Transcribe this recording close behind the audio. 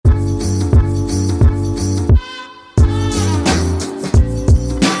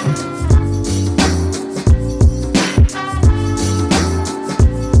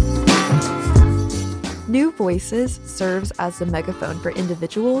Voices serves as the megaphone for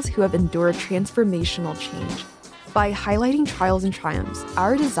individuals who have endured transformational change. By highlighting trials and triumphs,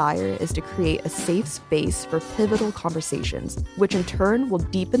 our desire is to create a safe space for pivotal conversations, which in turn will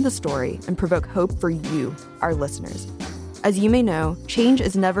deepen the story and provoke hope for you, our listeners. As you may know, change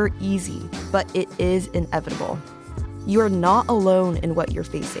is never easy, but it is inevitable. You are not alone in what you're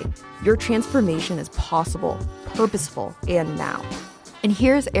facing. Your transformation is possible, purposeful, and now. And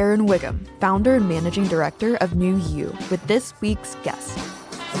here's Aaron Wiggum, founder and managing director of New You, with this week's guest.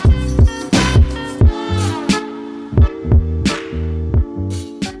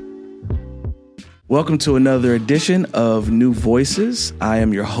 Welcome to another edition of New Voices. I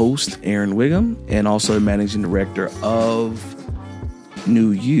am your host, Aaron Wiggum, and also the managing director of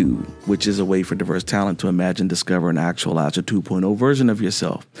New You, which is a way for diverse talent to imagine, discover, and actualize a 2.0 version of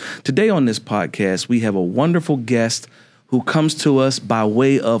yourself. Today on this podcast, we have a wonderful guest who comes to us by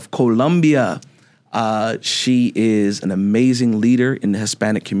way of Colombia. She is an amazing leader in the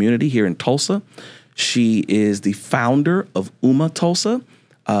Hispanic community here in Tulsa. She is the founder of UMA Tulsa,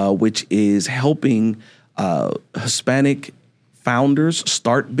 which is helping Hispanic founders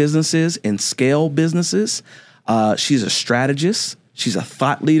start businesses and scale businesses. She's a strategist. She's a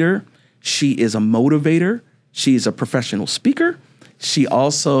thought leader. She is a motivator. She is a professional speaker. She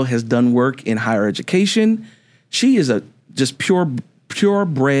also has done work in higher education. She is a just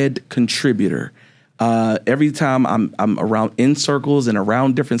purebred contributor. Every time I'm around in circles and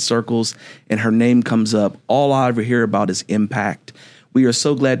around different circles and her name comes up, all I ever hear about is impact. We are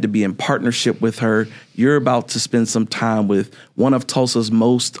so glad to be in partnership with her. You're about to spend some time with one of Tulsa's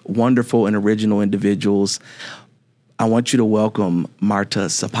most wonderful and original individuals. I want you to welcome Marta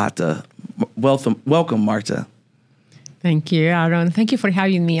Zapata. Welcome, Marta. Thank you, Aaron. Thank you for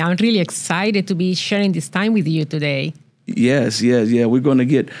having me. I'm really excited to be sharing this time with you today. Yes. We're going to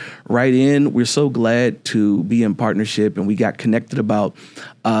get right in. We're so glad to be in partnership, and we got connected about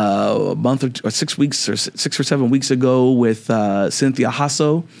a month or 6 weeks or 6 or 7 weeks ago with Cynthia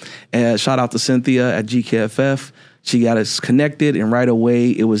Hasso. Shout out to Cynthia at GKFF. She got us connected, and right away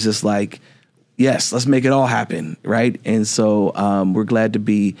it was just like, yes, let's make it all happen, right? And so we're glad to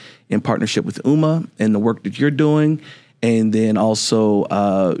be in partnership with UMA and the work that you're doing. And then also,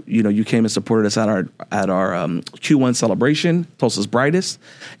 you came and supported us at our Q1 celebration, Tulsa's Brightest.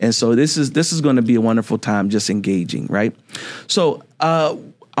 And so this is going to be a wonderful time just engaging, right? So I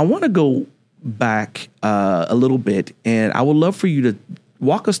want to go back a little bit, and I would love for you to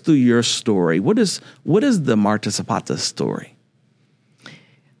walk us through your story. What is the Marta Zapata story?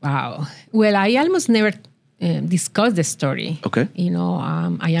 Wow. Well, I almost never discuss the story. Okay.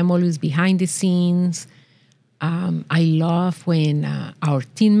 I am always behind the scenes. I love when our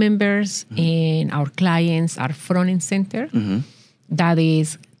team members and our clients are front and center. Mm-hmm. That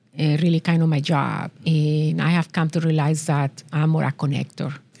is really kind of my job. And I have come to realize that I'm more a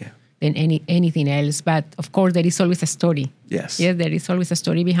connector than anything else. But of course, there is always a story. Yes. Yes, there is always a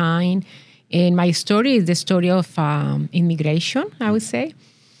story behind. And my story is the story of immigration, I would say.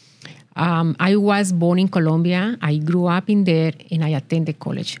 I was born in Colombia. I grew up in there, and I attended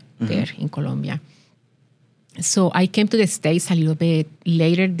college there in Colombia. So I came to the States a little bit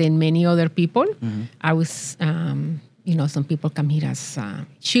later than many other people. Mm-hmm. I was, some people come here as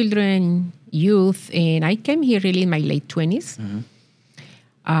children, youth, and I came here really in my late 20s. Mm-hmm.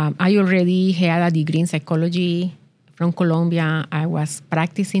 I already had a degree in psychology from Colombia. I was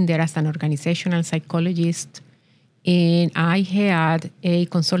practicing there as an organizational psychologist. And I had a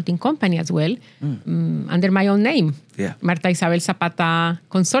consulting company as well under my own name, Marta Isabel Zapata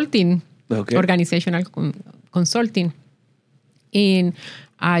Consulting, organizational consulting. And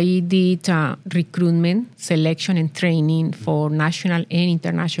I did recruitment, selection, and training for national and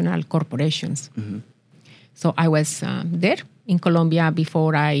international corporations. Mm-hmm. So I was there in Colombia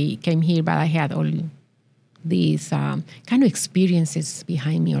before I came here, but I had all these kind of experiences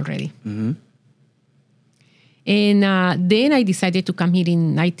behind me already. Mm-hmm. And then I decided to come here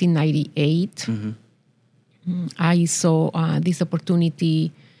in 1998. Mm-hmm. I saw this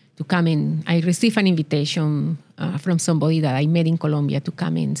opportunity to come in. I received an invitation from somebody that I met in Colombia to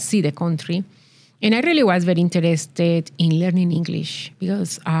come and see the country. And I really was very interested in learning English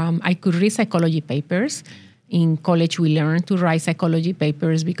because I could read psychology papers. In college, we learned to write psychology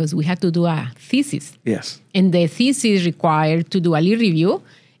papers because we had to do a thesis. Yes. And the thesis required to do a little review.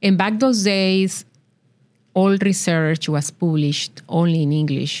 And back those days, all research was published only in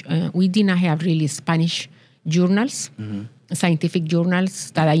English. We did not have really Spanish journals, scientific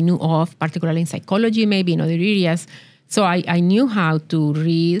journals that I knew of, particularly in psychology, maybe in other areas. So I knew how to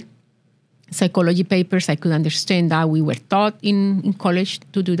read psychology papers. I could understand that. We were taught in college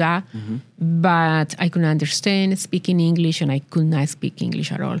to do that, but I couldn't understand speaking English, and I could not speak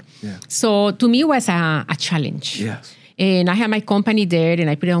English at all. Yeah. So to me, it was a challenge. Yes. And I had my company there, and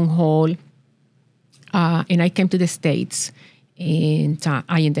I put it on hold, and I came to the States, and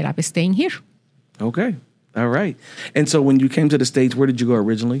I ended up staying here. Okay. All right. And so when you came to the States, where did you go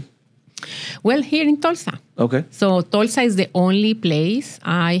originally? Well, here in Tulsa. Okay. So Tulsa is the only place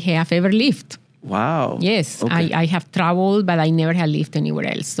I have ever lived. Wow. Yes, Okay. I have traveled, but I never have lived anywhere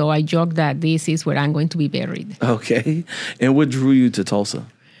else. So I joke that this is where I'm going to be buried. Okay. And what drew you to Tulsa?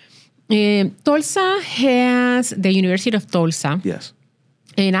 Tulsa has the University of Tulsa. Yes.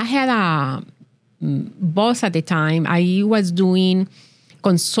 And I had a boss at the time. I was doing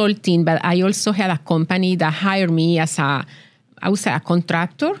consulting, but I also had a company that hired me as I would say a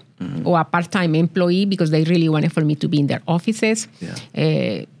contractor or a part-time employee because they really wanted for me to be in their offices,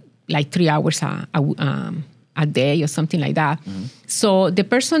 like 3 hours a day or something like that. So the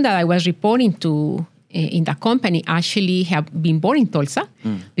person that I was reporting to in the company actually had been born in Tulsa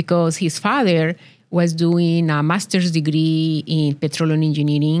because his father was doing a master's degree in petroleum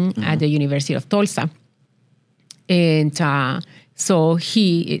engineering at the University of Tulsa. And so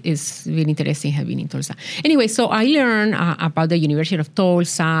he is very interested in having in Tulsa. Anyway, so I learned about the University of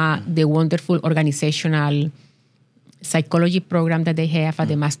Tulsa, the wonderful organizational psychology program that they have at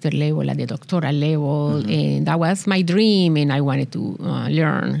the master level, at the doctoral level. And that was my dream, and I wanted to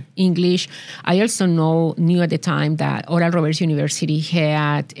learn English. I also knew at the time that Oral Roberts University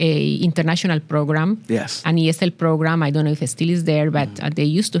had a international program, Yes. an ESL program. I don't know if it still is there, but they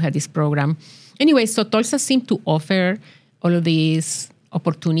used to have this program. Anyway, so Tulsa seemed to offer all of these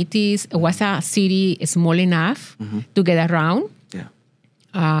opportunities. It was a city small enough to get around. Yeah.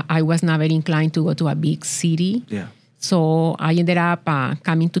 I was not very inclined to go to a big city. Yeah. So I ended up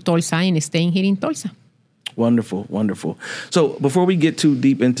coming to Tulsa and staying here in Tulsa. Wonderful, wonderful. So before we get too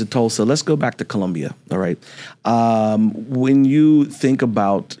deep into Tulsa, let's go back to Colombia, all right? When you think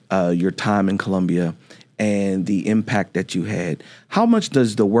about your time in Colombia and the impact that you had, how much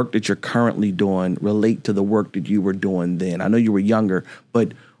does the work that you're currently doing relate to the work that you were doing then? I know you were younger,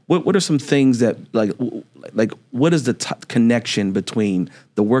 but what are some things that, like what is the connection between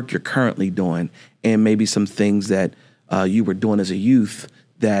the work you're currently doing and maybe some things that you were doing as a youth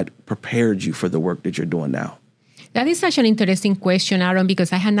that prepared you for the work that you're doing now? That is such an interesting question, Aaron,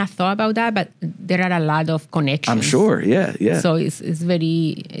 because I had not thought about that, but there are a lot of connections. I'm sure, yeah. So it's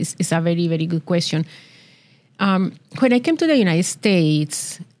a very, very good question. When I came to the United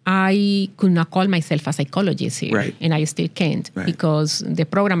States, I could not call myself a psychologist here, right. And I still can't right. because the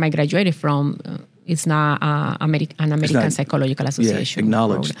program I graduated from is not an American Psychological Association. Yeah,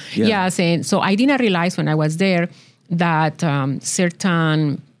 acknowledged. Yeah. Yes, and so I didn't realize when I was there that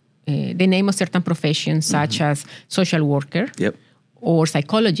the name of certain professions, such as social worker or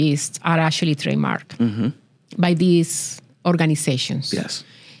psychologists, are actually trademarked by these organizations. Yes.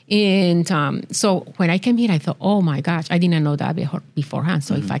 And so when I came here, I thought, oh my gosh, I didn't know that beforehand.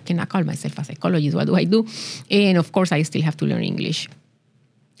 So if I cannot call myself a psychologist, what do I do? And of course, I still have to learn English.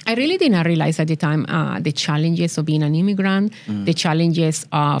 I really did not realize at the time the challenges of being an immigrant, the challenges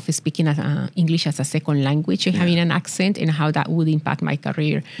of speaking English as a second language and having an accent, and how that would impact my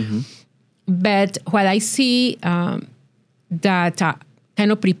career. But what I see that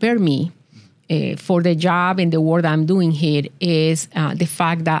kind of prepared me for the job and the work that I'm doing here is the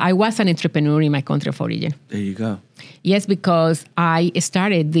fact that I was an entrepreneur in my country of origin. There you go. Yes, because I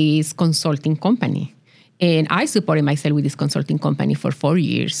started this consulting company. And I supported myself with this consulting company for 4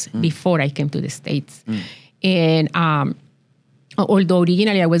 years before I came to the States. And although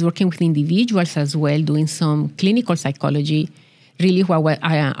originally I was working with individuals as well, doing some clinical psychology, really what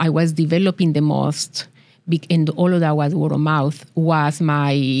I was developing the most, and all of that was word of mouth, was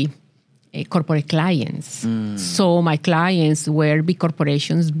my corporate clients. So my clients were big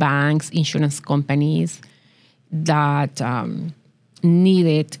corporations, banks, insurance companies that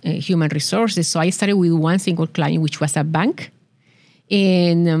needed human resources. So I started with one single client, which was a bank,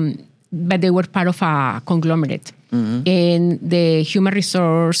 and but they were part of a conglomerate. And the human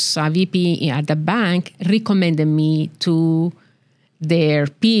resource VP at the bank recommended me to their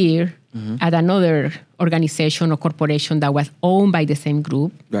peer at another organization or corporation that was owned by the same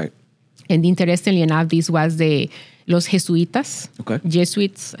group. Right. And interestingly enough, this was Los Jesuitas. Okay.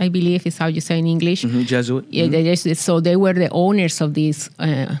 Jesuits, I believe is how you say in English. Jesuit. Yeah, the Jesuits. So they were the owners of these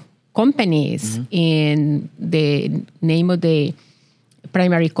companies. And the name of the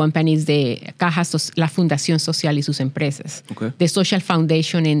primary company is the La Fundación Social y sus Empresas. Okay. The social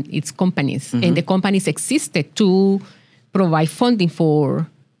foundation and its companies. And the companies existed to provide funding for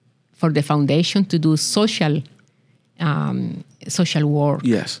for the foundation to do social work.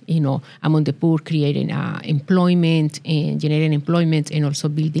 Yes. Among the poor, creating employment and generating employment, and also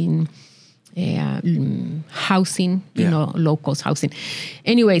building housing, low-cost housing.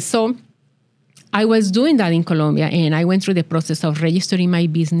 Anyway, so I was doing that in Colombia, and I went through the process of registering my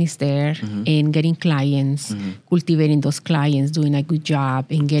business there and getting clients, cultivating those clients, doing a good job,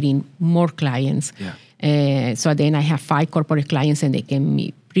 and getting more clients. Yeah. So then I have 5 corporate clients, and they kept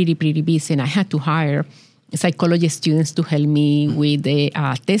me pretty busy, and I had to hire psychology students to help me with the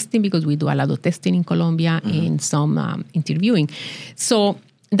testing, because we do a lot of testing in Colombia and some interviewing. So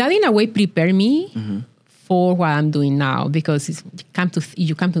that in a way prepared me for what I'm doing now, because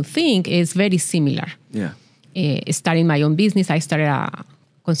you come to think it's very similar. Yeah. Starting my own business, I started a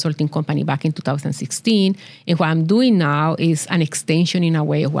consulting company back in 2016. And what I'm doing now is an extension in a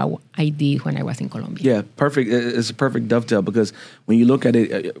way of what I did when I was in Colombia. Yeah, perfect. It's a perfect dovetail, because when you look at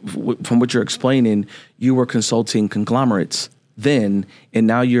it from what you're explaining, you were consulting conglomerates then, and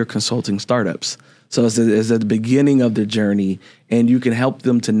now you're consulting startups. So it's at the beginning of the journey, and you can help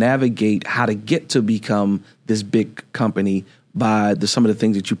them to navigate how to get to become this big company by some of the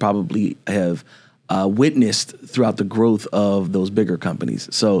things that you probably have witnessed throughout the growth of those bigger companies.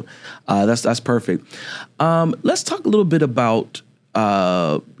 So that's perfect. Let's talk a little bit about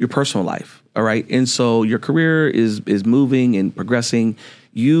your personal life. All right. And so your career is moving and progressing.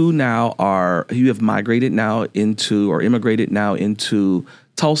 You have migrated now into, or immigrated now into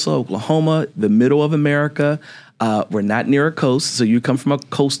Tulsa, Oklahoma, the middle of America. We're not near a coast. So you come from a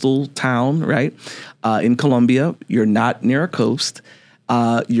coastal town, right? In Colombia, you're not near a coast.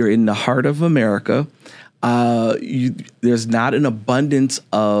 You're in the heart of America. There's not an abundance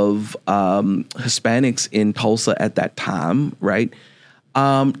of Hispanics in Tulsa at that time, right?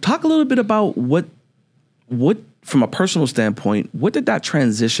 Talk a little bit about what, from a personal standpoint, what did that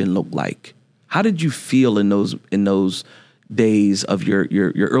transition look like? How did you feel in those days of your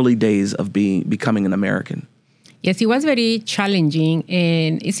early days of becoming an American? Yes, it was very challenging,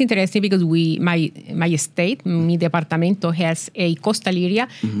 and it's interesting because my state, mi departamento, has a coastal area,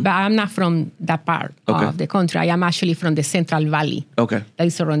 but I'm not from that part of the country. I am actually from the Central Valley. Okay. That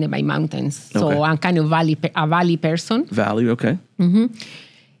is surrounded by mountains. So I'm kind of a valley person. Valley, okay.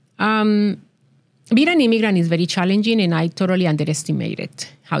 Being an immigrant is very challenging, and I totally underestimated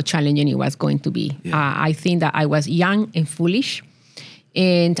how challenging it was going to be. Yeah. I think that I was young and foolish,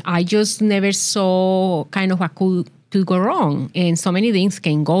 and I just never saw kind of what could go wrong. And so many things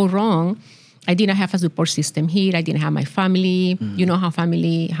can go wrong. I didn't have a support system here. I didn't have my family. You know how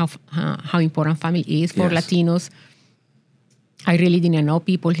important family is for Latinos. I really didn't know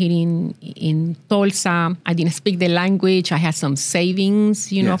people here in Tulsa. I didn't speak the language. I had some savings,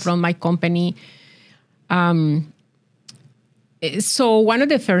 from my company. So one of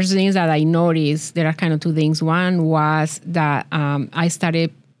the first things that I noticed, there are kind of 2 things. One was that I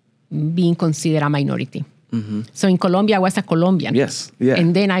started being considered a minority. So in Colombia, I was a Colombian. Yes. Yeah.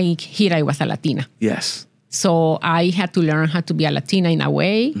 And then here I was a Latina. Yes. So I had to learn how to be a Latina in a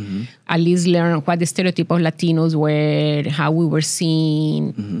way, at least learn what the stereotype of Latinos were, how we were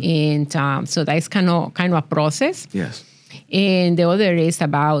seen. And so that is kind of a process. Yes. And the other is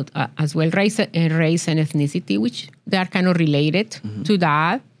about, as well, race and ethnicity, which they are kind of related to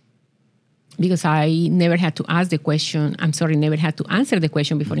that, because I never had to answer the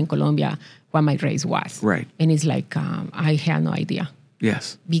question before in Colombia what my race was. Right. And it's like, I had no idea.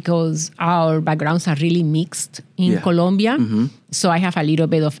 Yes. Because our backgrounds are really mixed in Colombia. So I have a little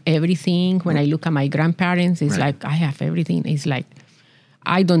bit of everything. When I look at my grandparents, it's like, I have everything. It's like,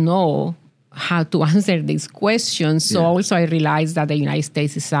 I don't know how to answer these questions. So also I realized that the United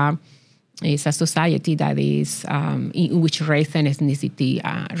States is a society that is in which race and ethnicity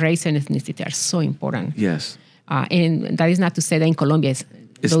are so important. Yes. And that is not to say that in Colombia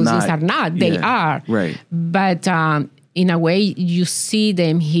those things are not. They are. Right. But in a way, you see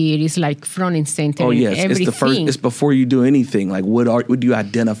them here. It's like front and center. Oh yes, everything. It's the first. It's before you do anything. Like what do you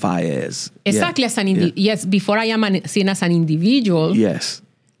identify as? Exactly, as an yes. Before I am seen as an individual. Yes.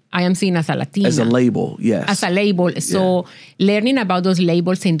 I am seen as a Latina. As a label, yes. As a label. So learning about those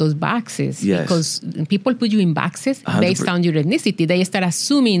labels and those boxes. Yes. Because people put you in boxes 100%. Based on your ethnicity. They start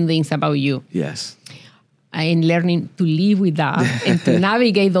assuming things about you. Yes. And learning to live with that and to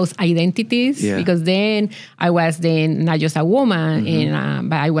navigate those identities. Yeah. Because then I was not just a woman,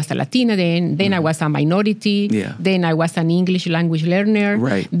 but I was a Latina then I was a minority. Yeah. Then I was an English language learner.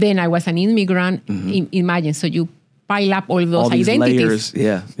 Right. Then I was an immigrant. Imagine, so you pile up all those all these identities.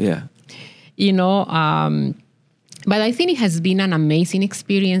 Layers. Yeah. But I think it has been an amazing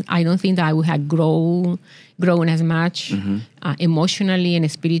experience. I don't think that I would have grown as much emotionally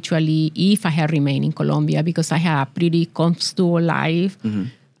and spiritually if I had remained in Colombia, because I had a pretty comfortable life.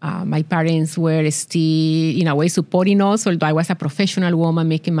 My parents were still, in a way, supporting us, although I was a professional woman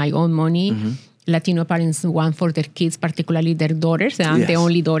making my own money. Latino parents want for their kids, particularly their daughters. And I'm the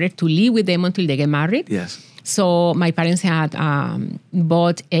only daughter to live with them until they get married. Yes. So my parents had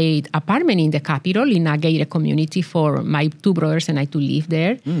bought an apartment in the capital in a gated community for my two brothers and I to live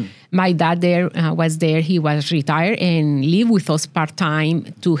there. My dad was there. He was retired and lived with us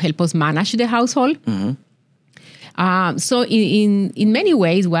part-time to help us manage the household. So in many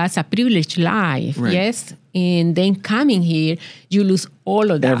ways was a privileged life, yes? And then coming here, you lose all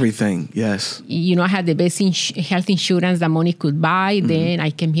of that. Everything, yes. You know, I had the best health insurance that money could buy. Then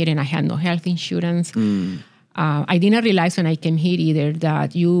I came here and I had no health insurance. I didn't realize when I came here either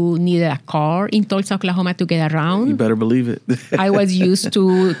that you needed a car in Tulsa, Oklahoma to get around. You better believe it. I was used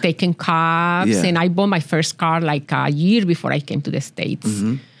to taking cabs, and I bought my first car like a year before I came to the States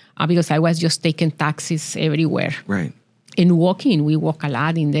because I was just taking taxis everywhere. Right. And walking, we walk a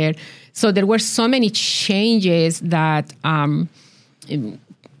lot in there. So there were so many changes that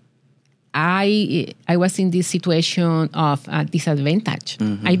I was in this situation of disadvantage.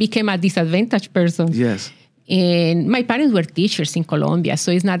 I became a disadvantaged person. Yes. And my parents were teachers in Colombia,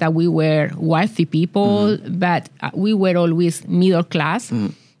 so it's not that we were wealthy people, but we were always middle class.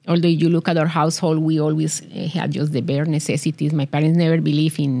 Although you look at our household, we always had just the bare necessities. My parents never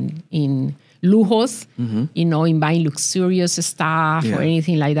believed in lujos, you know, in buying luxurious stuff or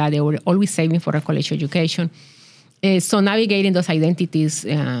anything like that. They were always saving for a college education. So navigating those identities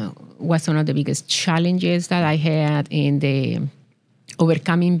was one of the biggest challenges that I had in the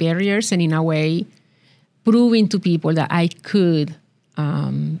overcoming barriers and in a way proving to people that I could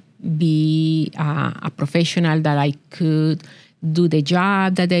be a professional, that I could do the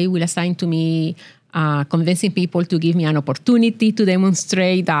job that they will assign to me, convincing people to give me an opportunity to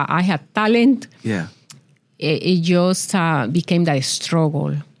demonstrate that I had talent. Yeah. It just became that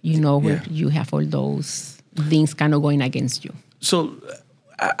struggle, you know, where you have all those things kind of going against you. So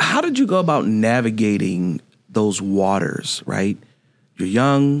how did you go about navigating those waters, right? You're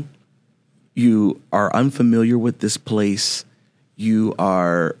young. You are unfamiliar with this place. You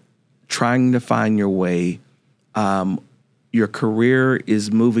are trying to find your way. Your career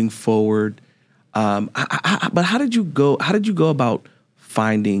is moving forward. But how did you go about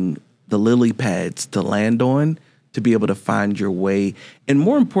finding the lily pads to land on, to be able to find your way, and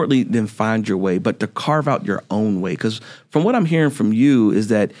more importantly than find your way, but to carve out your own way? Because from what I'm hearing from you is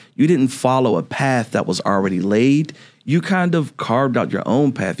that you didn't follow a path that was already laid. You kind of carved out your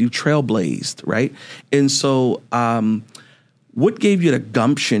own path. You trailblazed, right? And so what gave you the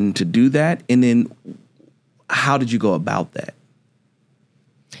gumption to do that? And then how did you go about that?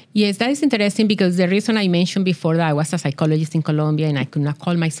 Yes, that is interesting because the reason I mentioned before that I was a psychologist in Colombia and I could not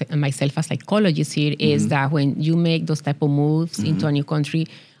call myself a psychologist here is that when you make those type of moves into a new country,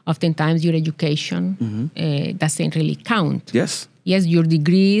 oftentimes your education doesn't really count. Yes. Yes, your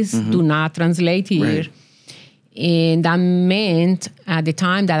degrees do not translate here. Right. And that meant at the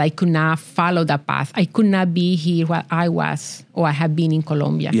time that I could not follow that path. I could not be here where I was or I have been in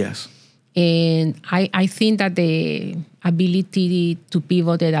Colombia. Yes. And I think that the ability to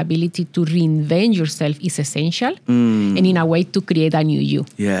pivot, the ability to reinvent yourself is essential. And in a way to create a new you.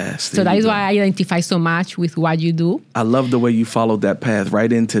 Yes. So that is why I identify so much with what you do. I love the way you followed that path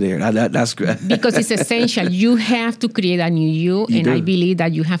right into there. That's great. Because it's essential. You have to create a new you. And I believe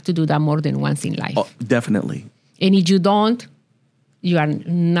that you have to do that more than once in life. Oh, definitely. And if you don't, you are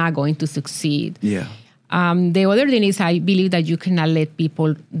not going to succeed. Yeah. The other thing is I believe that you cannot let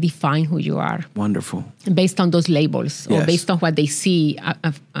people define who you are. Wonderful. Based on those labels or based on what they see,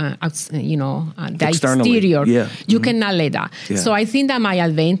 the exterior. Yeah. You cannot let that. Yeah. So I think that my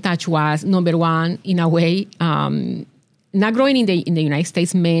advantage was, number one, in a way, not growing in the United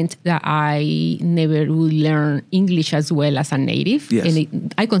States meant that I never would learn English as well as a native. Yes.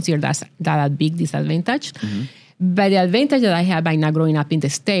 And I consider that a big disadvantage. But the advantage that I had by not growing up in the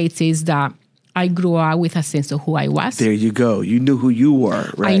States is that I grew up with a sense of who I was. There you go. You knew who you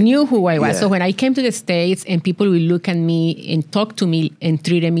were, right? I knew who I was. Yeah. So when I came to the States and people would look at me and talk to me and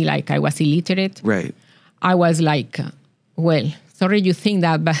treated me like I was illiterate, right? I was like, well, sorry you think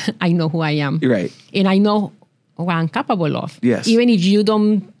that, but I know who I am. Right. And I know what I'm capable of. Yes. Even if you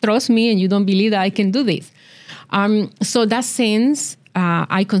don't trust me and you don't believe that I can do this. So that sense,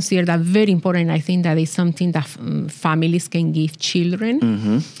 I consider that very important. I think that is something that families can give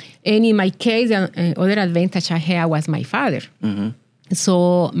children. And in my case, the other advantage I had was my father.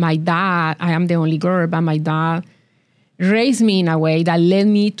 So my dad, I am the only girl, but my dad raised me in a way that led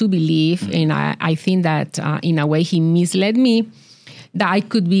me to believe, and I think that in a way he misled me, that I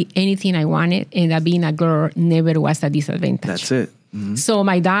could be anything I wanted, and that being a girl never was a disadvantage. That's it. So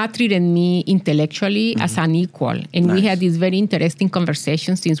my dad treated me intellectually as an equal, and we had this very interesting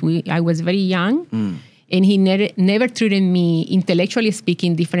conversation since I was very young, and he never treated me, intellectually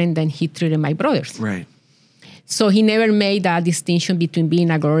speaking, different than he treated my brothers. Right. So he never made that distinction between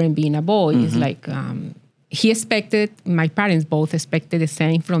being a girl and being a boy. It's like my parents both expected the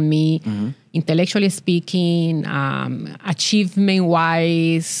same from me, intellectually speaking,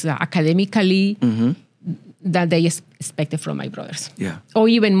 achievement-wise, academically, that they expected from my brothers. Yeah. Or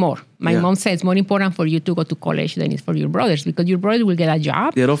even more. My mom says it's more important for you to go to college than it's for your brothers, because your brothers will get a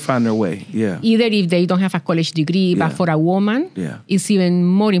job. Yeah, they'll find their way. Yeah. Either if they don't have a college degree, but for a woman, it's even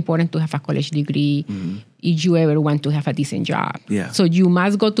more important to have a college degree if you ever want to have a decent job. Yeah. So you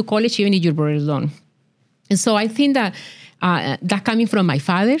must go to college even if your brothers don't. And so I think that that coming from my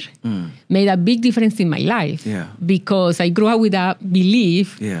father made a big difference in my life. Yeah. Because I grew up with that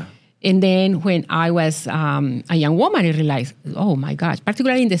belief. Yeah. And then when I was a young woman, I realized, oh my gosh,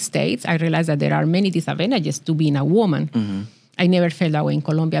 particularly in the States, I realized that there are many disadvantages to being a woman. I never felt that way in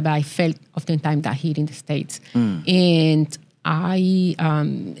Colombia, but I felt oftentimes that here in the States. And I,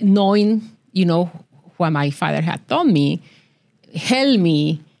 knowing, what my father had taught me, helped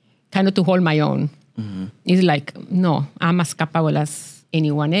me kind of to hold my own. It's like, no, I'm as capable as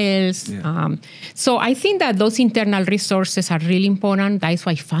anyone else. Yeah. So I think that those internal resources are really important. That is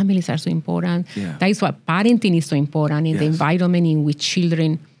why families are so important. Yeah. That is why parenting is so important. And the environment in which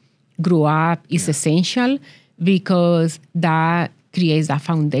children grow up is essential, because that creates a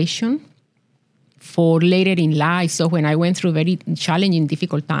foundation for later in life. So when I went through very challenging,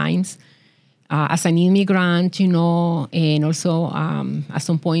 difficult times, as an immigrant, and also at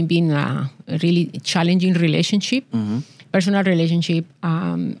some point being a really challenging relationship, personal relationship,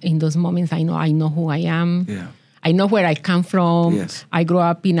 in those moments, I know who I am. Yeah. I know where I come from. Yes. I grew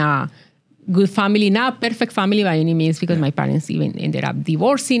up in a good family, not a perfect family by any means, because my parents even ended up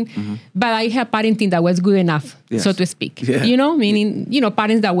divorcing. But I had parenting that was good enough, so to speak. Yeah. Meaning,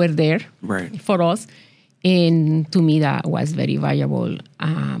 parents that were there for us. And to me, that was very valuable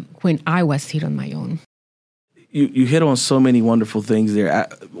when I was here on my own. You hit on so many wonderful things there.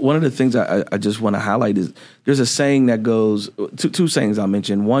 One of the things I just want to highlight is there's a saying that goes, two sayings I'll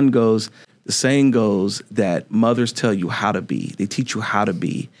mention. The saying goes that mothers tell you how to be. They teach you how to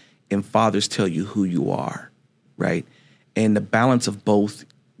be, and fathers tell you who you are, right? And the balance of both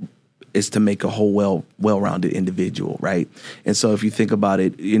is to make a whole well-rounded individual, right? And so if you think about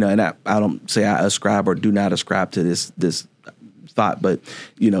it, and I don't say I ascribe or do not ascribe to this thought, but,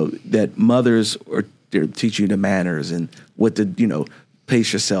 that mothers they're teaching you the manners and what to,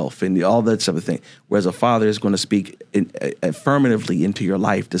 pace yourself and all that sort of thing. Whereas a father is going to speak affirmatively into your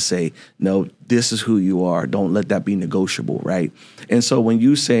life to say, no, this is who you are. Don't let that be negotiable, right? And so when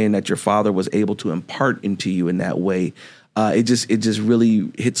you saying that your father was able to impart into you in that way, it just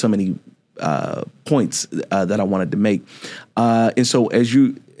really hit so many points that I wanted to make. And so as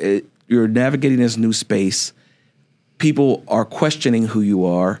you're navigating this new space, people are questioning who you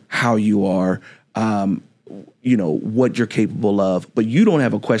are, how you are, what you're capable of, but you don't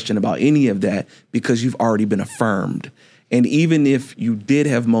have a question about any of that because you've already been affirmed. And even if you did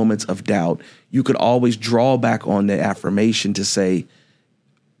have moments of doubt, you could always draw back on the affirmation to say,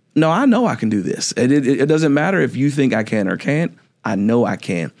 no, I know I can do this. It doesn't matter if you think I can or can't. I know I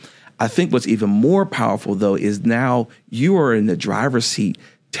can. I think what's even more powerful, though, is now you are in the driver's seat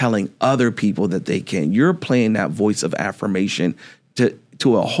telling other people that they can. You're playing that voice of affirmation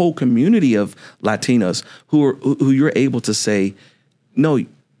to a whole community of Latinos who you're able to say, no,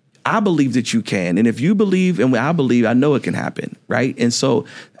 I believe that you can. And if you believe and I believe, I know it can happen, right? And so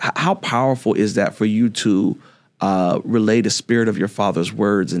how powerful is that for you to relay the spirit of your father's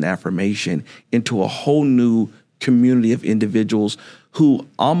words and affirmation into a whole new community of individuals who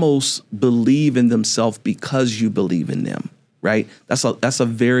almost believe in themselves because you believe in them, right? That's a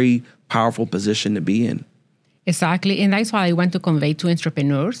very powerful position to be in. Exactly. And that's what I want to convey to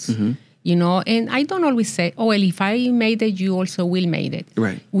entrepreneurs, and I don't always say, oh, well, if I made it, you also will make it.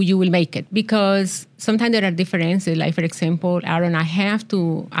 Right. You will make it. Because sometimes there are differences. Like, for example, Aaron, I have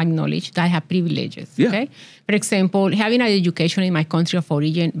to acknowledge that I have privileges. Yeah. Okay. For example, having an education in my country of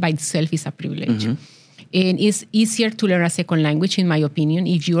origin by itself is a privilege. And it's easier to learn a second language, in my opinion,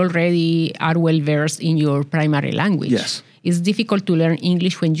 if you already are well-versed in your primary language. Yes. It's difficult to learn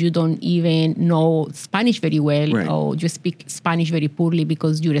English when you don't even know Spanish very well, right, or you speak Spanish very poorly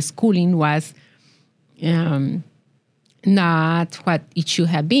because your schooling was not what it should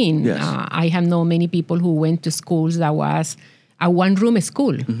have been. Yes. I have known many people who went to schools that was a one-room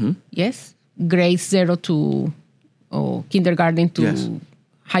school. Yes, grade 0 to kindergarten to Yes.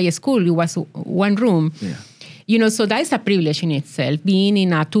 high school. It was one room. Yeah. So that is a privilege in itself. Being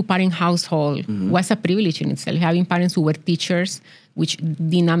in a two-parent household was a privilege in itself. Having parents who were teachers, which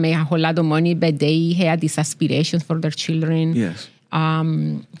did not make a whole lot of money, but they had these aspirations for their children. Yes.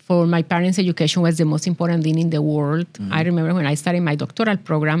 For my parents, education was the most important thing in the world. I remember when I started my doctoral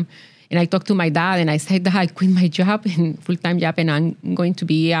program, and I talked to my dad, and I said that I quit my job, full-time job, and I'm going to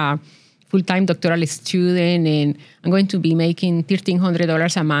be a full-time doctoral student, and I'm going to be making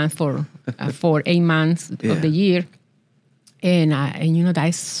 $1,300 a month for 8 months of the year. And that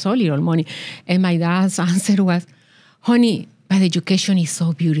is so little money. And my dad's answer was, honey, but education is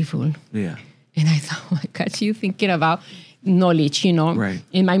so beautiful. Yeah. And I thought, oh my God, you're thinking about knowledge, Right.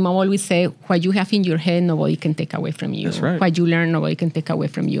 And my mom always say, what you have in your head, nobody can take away from you. That's right. What you learn, nobody can take away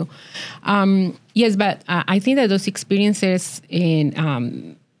from you. Yes, but I think that those experiences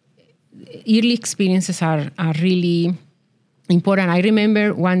and early experiences are really important. I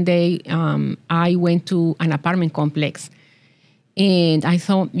remember one day I went to an apartment complex, and I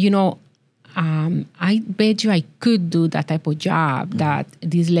thought, I bet you I could do that type of job that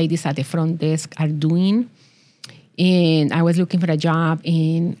these ladies at the front desk are doing. And I was looking for a job,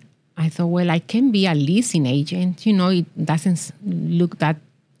 and I thought, well, I can be a leasing agent. It doesn't look that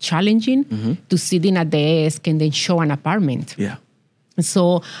challenging to sit in a desk and then show an apartment. Yeah.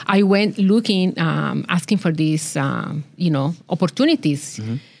 So I went looking, asking for these, opportunities.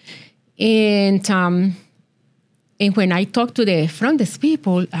 And when I talked to the front desk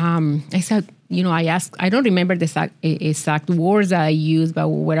people, I said, I asked, I don't remember the exact words that I used, but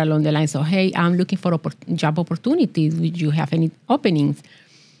we were along the lines of, hey, I'm looking for job opportunities. Would you have any openings?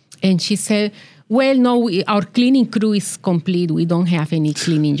 And she said, well, no, our cleaning crew is complete. We don't have any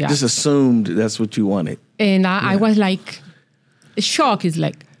cleaning jobs. Just assumed that's what you wanted. And I was like, shocked. It's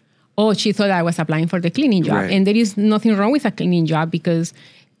like, oh, she thought I was applying for the cleaning job. Right. And there is nothing wrong with a cleaning job, because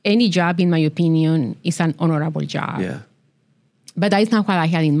any job, in my opinion, is an honorable job. Yeah. But that is not what I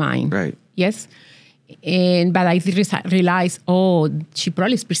had in mind. Right. Yes. But I realized, oh, she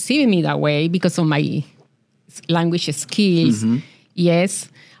probably is perceiving me that way because of my language skills. Yes.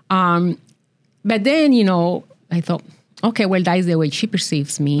 But then, I thought, okay, well, that is the way she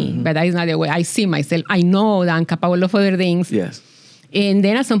perceives me, but that is not the way I see myself. I know that I'm capable of other things. Yes. And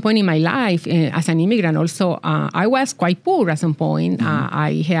then at some point in my life, as an immigrant also, I was quite poor at some point.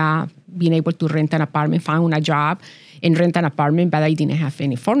 I have been able to rent an apartment, found a job, and rent an apartment, but I didn't have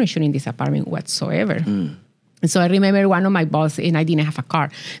any furniture in this apartment whatsoever. And so I remember one of my boss, and I didn't have a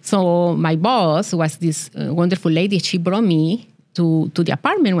car. So my boss was this wonderful lady. She brought me to the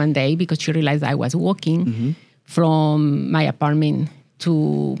apartment one day because she realized I was walking from my apartment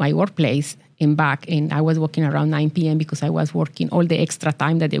to my workplace and back. And I was walking around 9 p.m. because I was working all the extra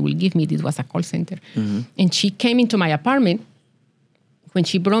time that they will give me. This was a call center. And she came into my apartment when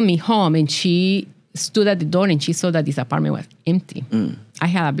she brought me home, and she stood at the door and she saw that this apartment was empty. I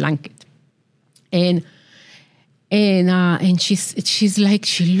had a blanket. And she's like,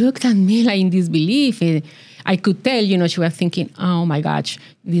 she looked at me like in disbelief. And I could tell, she was thinking, oh my gosh,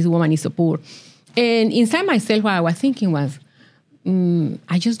 this woman is so poor. And inside myself, what I was thinking was,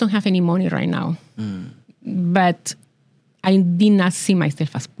 I just don't have any money right now. But I did not see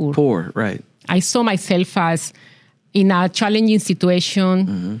myself as poor. Poor, right. I saw myself as in a challenging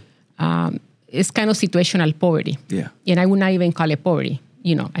situation. It's kind of situational poverty. Yeah. And I would not even call it poverty.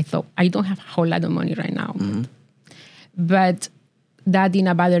 I thought, I don't have a whole lot of money right now. But that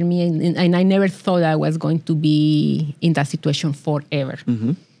didn't bother me. And I never thought I was going to be in that situation forever.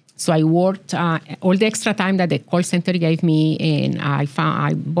 So I worked all the extra time that the call center gave me, and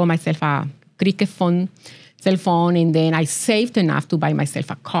I bought myself a cricket cell phone, and then I saved enough to buy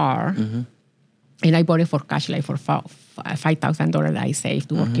myself a car. And I bought it for cash, like for $5,000 that I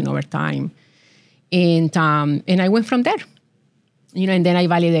saved working overtime. And I went from there. And then I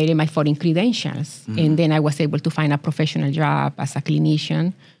validated my foreign credentials. And then I was able to find a professional job as a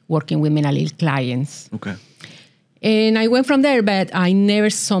clinician working with mentally ill clients. Okay. And I went from there, but I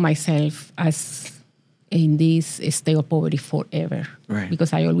never saw myself as in this state of poverty forever. Right.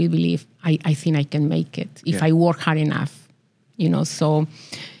 Because I always believe I think I can make it if I work hard enough. So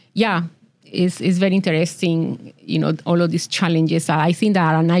yeah, it's very interesting, all of these challenges. I think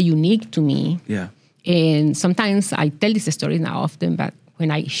that are not unique to me. Yeah. And sometimes I tell this story now often, but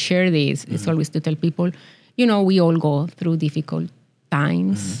when I share this, it's always to tell people, we all go through difficult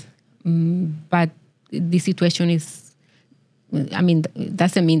times, but the situation is,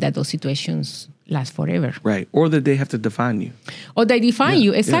 doesn't mean that those situations last forever. Right. Or that they have to define you. Or they define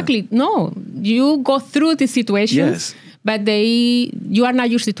you. Exactly. Yeah. No, you go through the situations, Yes. but you are not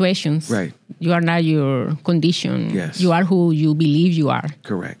your situations. Right. You are not your condition. Yes. You are who you believe you are.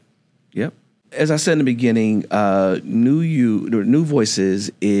 Correct. Yep. As I said in the beginning, New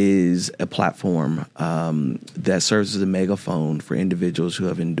Voices is a platform that serves as a megaphone for individuals who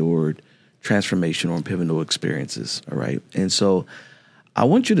have endured transformational and pivotal experiences. All right. And so I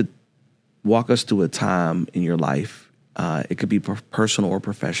want you to walk us through a time in your life. It could be personal or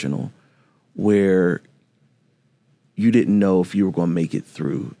professional, where you didn't know if you were going to make it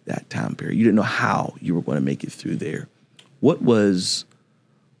through that time period. You didn't know how you were going to make it through there.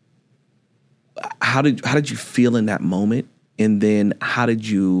 How did you feel in that moment? And then how did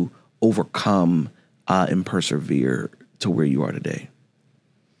you overcome and persevere to where you are today?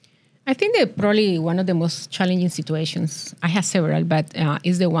 I think that probably one of the most challenging situations, I have several, but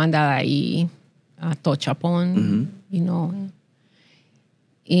is the one that I touch upon,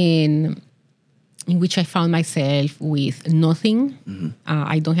 in which I found myself with nothing.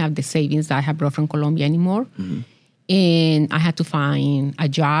 I don't have the savings that I have brought from Colombia anymore. And I had to find a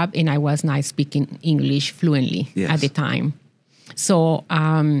job, and I was not speaking English fluently at the time. So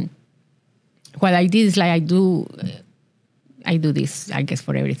what I did is I do this, I guess,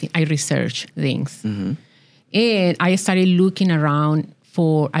 for everything. I research things. And I started looking around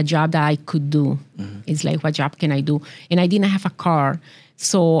for a job that I could do. It's like, what job can I do? And I didn't have a car.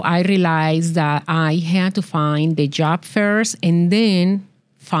 So I realized that I had to find the job first and then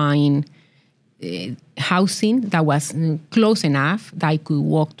find housing that was close enough that I could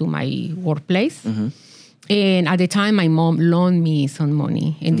walk to my workplace. And at the time, my mom loaned me some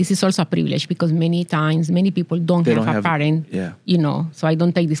money. And this is also a privilege because many times, many people don't have a parent, so I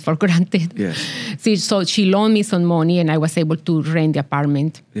don't take this for granted. So she loaned me some money and I was able to rent the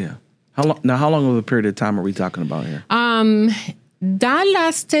apartment. Yeah. How long of a period of time are we talking about here? That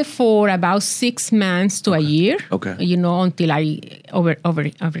lasted for about 6 months to a year. Okay. Until I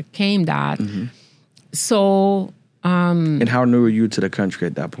overcame that. So. And how new were you to the country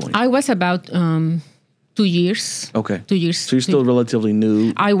at that point? I was about 2 years. Okay. 2 years. So you're still relatively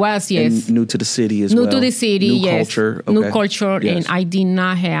new. I was, yes. And new to the city as well. New to the city, yes. Culture. Okay. New culture. Yes. And I did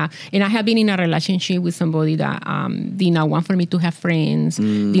not have, and I have been in a relationship with somebody that did not want for me to have friends,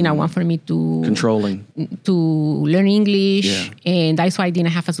 did not want for me to... Controlling. To learn English. And that's why I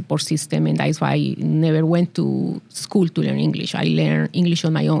didn't have a support system. And that's why I never went to school to learn English. I learned English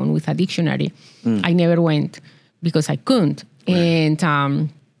on my own with a dictionary. I never went because I couldn't. Right. And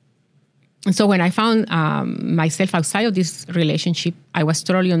so when I found myself outside of this relationship, I was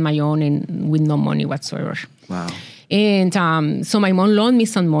totally on my own and with no money whatsoever. Wow. And so my mom loaned me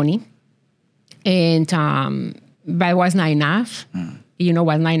some money, and but it was not enough.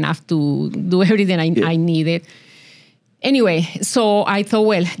 Was not enough to do everything I needed. Anyway, so I thought,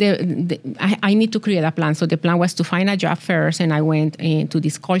 well, I need to create a plan. So the plan was to find a job first, and I went to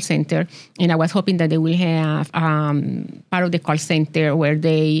this call center, and I was hoping that they will have part of the call center where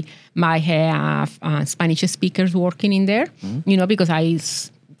they might have Spanish speakers working in there, because I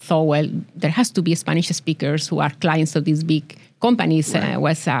thought, well, there has to be Spanish speakers who are clients of these big companies. Right.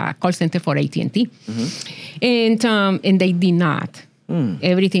 Was a call center for AT&T. And they did not.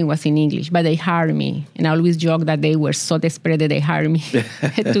 Everything was in English, but they hired me. And I always joke that they were so desperate that they hired me to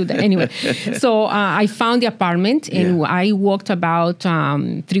do that. Anyway, so I found the apartment, and I walked about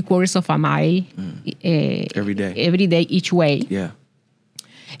 3/4 of a mile every day each way. Yeah.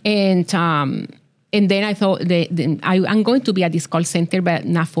 And then I thought I'm going to be at this call center, but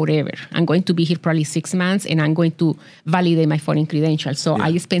not forever. I'm going to be here probably 6 months, and I'm going to validate my foreign credentials. So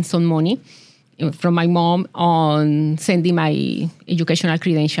I spent some money from my mom on sending my educational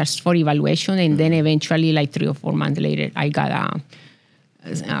credentials for evaluation. And then eventually, like 3 or 4 months later, I got a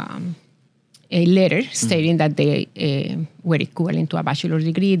letter stating that they were equivalent to a bachelor's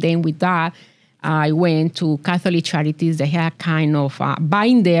degree. Then with that, I went to Catholic Charities. They had kind of a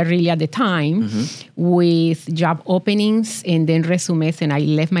binder really at the time with job openings and then resumes. And I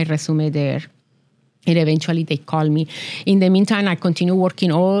left my resume there. And eventually they called me. In the meantime, I continued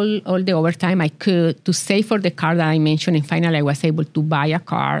working all the overtime I could to save for the car that I mentioned. And finally, I was able to buy a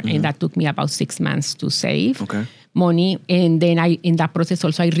car. And that took me about 6 months to save money. And then in that process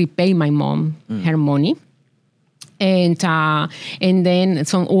also, I repaid my mom her money. And then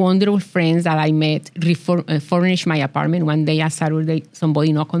some wonderful friends that I met furnished my apartment. One day, a Saturday,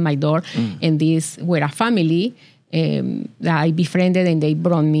 somebody knocked on my door. And these were a family that I befriended, and they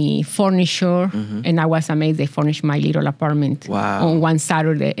brought me furniture, and I was amazed. They furnished my little apartment on one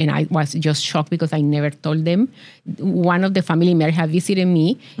Saturday, and I was just shocked because I never told them. One of the family members had visited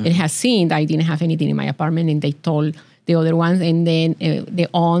me and has seen that I didn't have anything in my apartment, and they told the other ones, and then the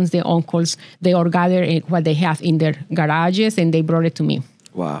aunts, the uncles, they all gathered what they have in their garages, and they brought it to me.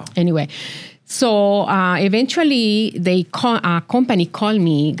 Wow. Anyway, so eventually, a company called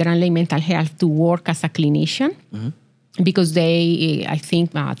me, Grand Lake Mental Health, to work as a clinician because they, I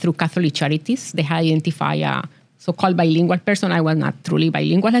think, through Catholic Charities, they had identified a so-called bilingual person. I was not truly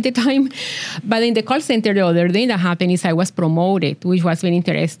bilingual at the time. But in the call center, the other thing that happened is I was promoted, which was very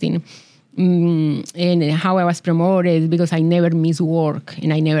interesting. And how I was promoted because I never missed work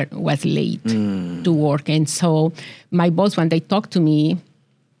and I never was late to work. And so my boss, when they talked to me,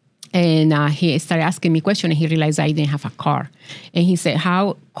 and he started asking me questions, and he realized I didn't have a car. And he said,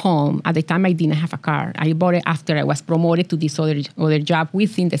 how come, at the time I didn't have a car, I bought it after I was promoted to this other job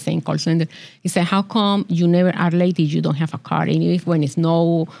within the same call center. He said, how come you never are late if you don't have a car? And if when it's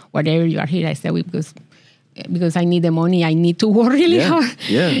snow, whatever you are here, I said, because I need the money, I need to work really hard,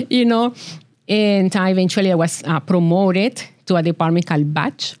 you know. And eventually I was promoted to a department called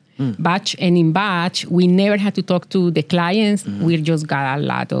Batch. And in Batch, we never had to talk to the clients. We just got a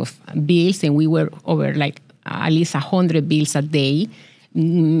lot of bills, and we were over like at least 100 bills a day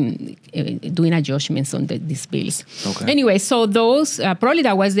doing adjustments on these bills. Okay. Anyway, so those, probably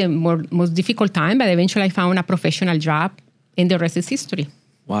that was the most difficult time, but eventually I found a professional job, and the rest is history.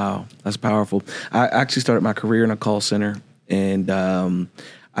 Wow, that's powerful. I actually started my career in a call center, and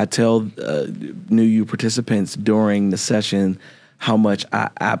I tell New You participants during the session how much I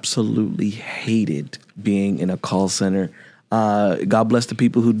absolutely hated being in a call center. God bless the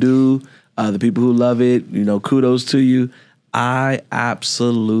people who do, the people who love it, you know, kudos to you. I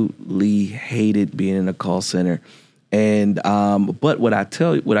absolutely hated being in a call center. And but what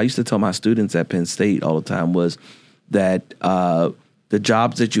I used to tell my students at Penn State all the time was that the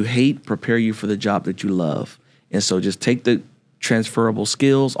jobs that you hate prepare you for the job that you love. And so just take the transferable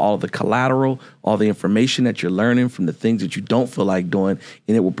skills, all the collateral, all the information that you're learning from the things that you don't feel like doing,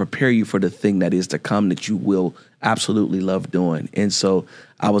 and it will prepare you for the thing that is to come that you will absolutely love doing. And so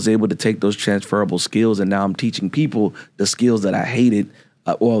I was able to take those transferable skills, and now I'm teaching people the skills that I hated,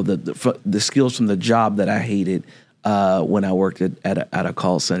 the skills from the job that I hated when I worked at a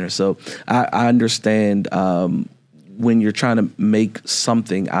call center. So I understand when you're trying to make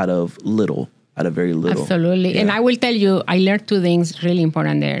something out of very little. Absolutely. Yeah. And I will tell you, I learned two things really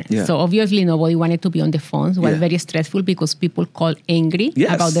important there. Yeah. So obviously nobody wanted to be on the phones. It was very stressful because people call angry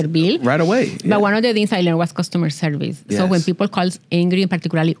about their bill. Right away. Yeah. But one of the things I learned was customer service. Yes. So when people call angry, and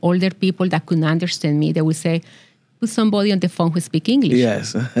particularly older people that couldn't understand me, they would say, put somebody on the phone who speaks English.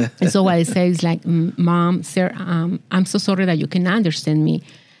 Yes. And so what I say is like, Mom, sir, I'm so sorry that you can understand me.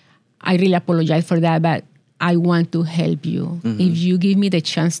 I really apologize for that, but I want to help you. If you give me the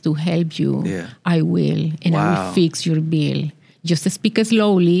chance to help you, I will. And I will fix your bill. Just speak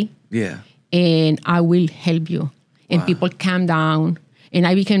slowly. Yeah. And I will help you. And people calm down. And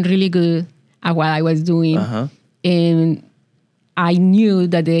I became really good at what I was doing. And I knew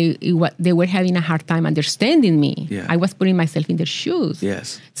that they were having a hard time understanding me. Yeah. I was putting myself in their shoes.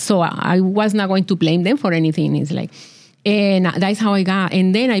 Yes. So I was not going to blame them for anything. It's like, and that's how I got.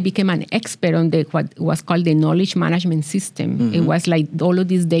 And then I became an expert on what was called the knowledge management system. It was like all of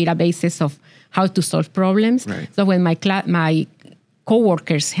these databases of how to solve problems. Right. So when my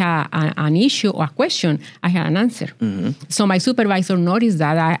coworkers had an issue or a question, I had an answer. So my supervisor noticed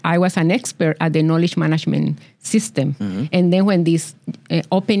that I was an expert at the knowledge management system. And then when this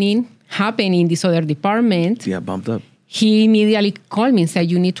opening happened in this other department, bumped up. He immediately called me and said,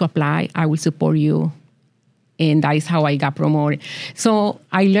 you need to apply. I will support you. And that is how I got promoted. So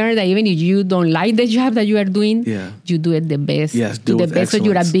I learned that even if you don't like the job that you are doing, you do it the best. Yes, do the best of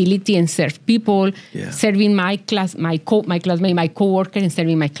your ability and serve people. Serving my classmate, my coworker, and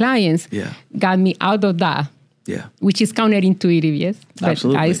serving my clients got me out of that. Yeah, which is counterintuitive, yes.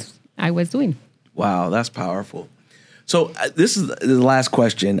 Absolutely. But I was doing. Wow, that's powerful. So this is the last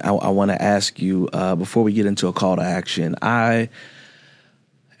question I want to ask you before we get into a call to action. I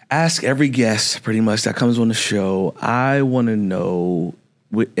ask every guest pretty much that comes on the show. I want to know,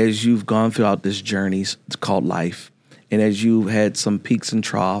 as you've gone throughout this journey, it's called life, and as you've had some peaks and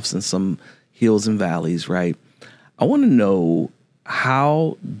troughs and some hills and valleys, right? I want to know,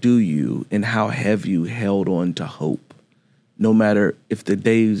 how do you and how have you held on to hope, no matter if the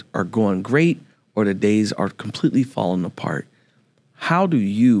days are going great or the days are completely falling apart? How do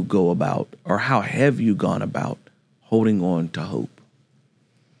you go about, or how have you gone about holding on to hope?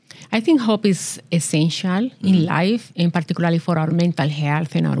 I think hope is essential in life, and particularly for our mental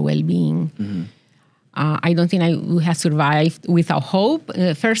health and our well-being. I don't think I would have survived without hope.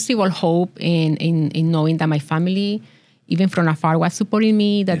 First of all, hope in knowing that my family, even from afar, was supporting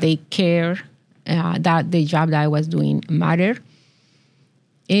me, that they care, that the job that I was doing mattered.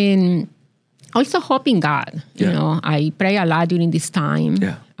 And also hope in God. You know, I pray a lot during this time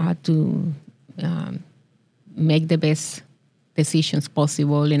to make the best decisions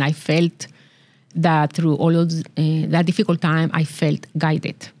possible. And I felt that through all of that difficult time, I felt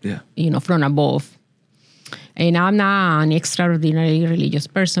guided, you know, from above. And I'm not an extraordinarily religious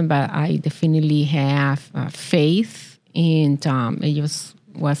person, but I definitely have faith, and I just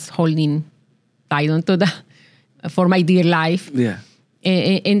was holding tight onto that for my dear life.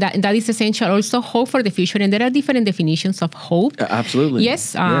 And that is essential. Also, hope for the future. And there are different definitions of hope. Absolutely.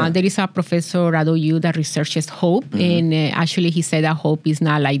 Yes. There is a professor at OU that researches hope. And actually, he said that hope is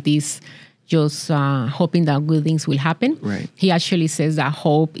not like this, just hoping that good things will happen. Right. He actually says that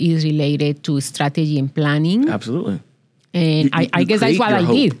hope is related to strategy and planning. Absolutely. And I guess that's what I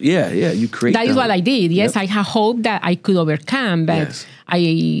did. Yeah, you create that is what I did. Yes, I had hope that I could overcome, but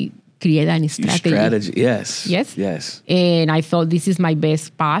I created a strategy. Yes. And I thought this is my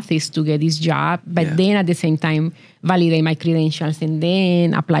best path, is to get this job, but then at the same time validate my credentials and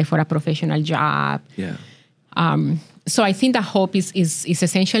then apply for a professional job. So I think that hope is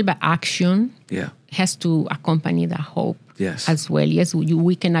essential, but action has to accompany that hope as well. Yes,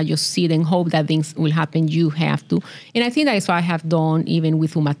 we cannot just sit and hope that things will happen. You have to. And I think that is what I have done even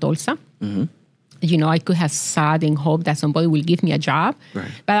with Uma Tulsa. You know, I could have sat and hoped that somebody will give me a job.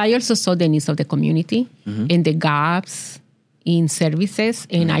 But I also saw the needs of the community and the gaps in services.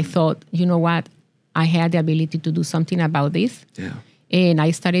 And I thought, you know what? I had the ability to do something about this. And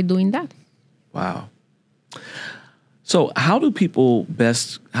I started doing that. Wow. So how can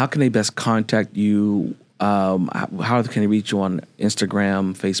they best contact you? How can they reach you on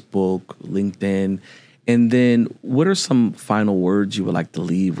Instagram, Facebook, LinkedIn? And then what are some final words you would like to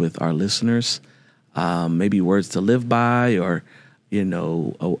leave with our listeners? Maybe words to live by, or, you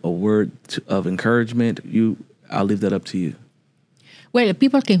know, a word of encouragement. I'll leave that up to you. Well,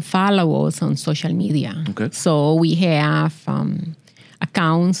 people can follow us on social media. Okay. So we have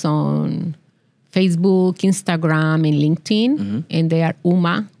accounts on Facebook, Instagram, and LinkedIn, and they are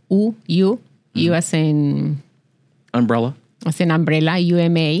UMA, U as in umbrella,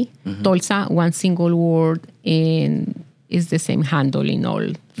 UMA, Tulsa, one single word, and it's the same handle in all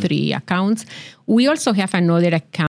three accounts. We also have another account